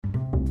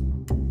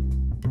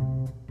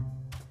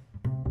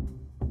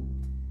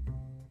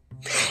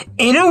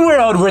In a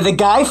world where the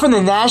guy from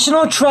the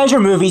National Treasure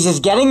movies is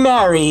getting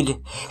married,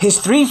 his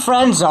three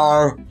friends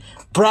are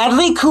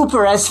Bradley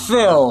Cooper as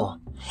Phil,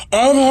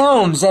 Ed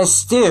Helms as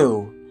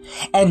Stu,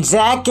 and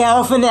Zach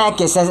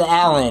Galifianakis as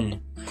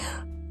Alan.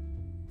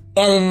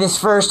 And in this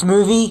first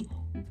movie,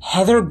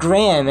 Heather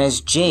Graham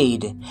as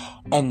Jade,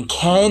 and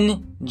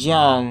Ken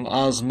Jeong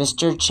as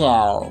Mr.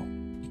 Chow.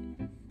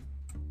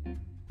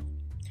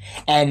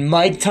 And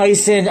Mike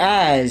Tyson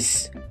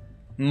as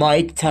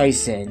Mike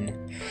Tyson.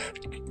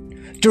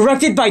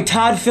 Directed by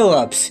Todd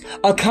Phillips,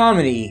 a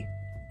comedy.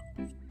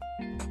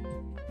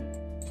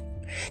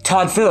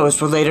 Todd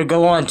Phillips would later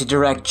go on to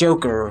direct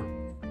Joker.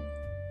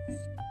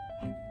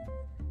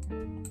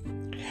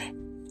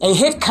 A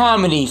hit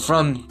comedy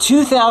from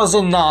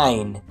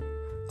 2009,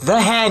 The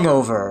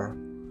Hangover,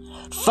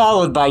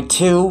 followed by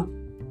two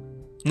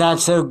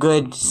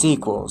not-so-good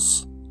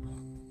sequels.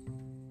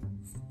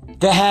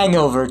 The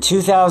Hangover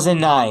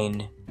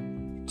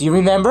 2009. Do you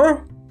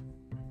remember?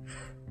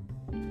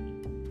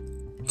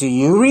 Do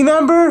you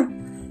remember?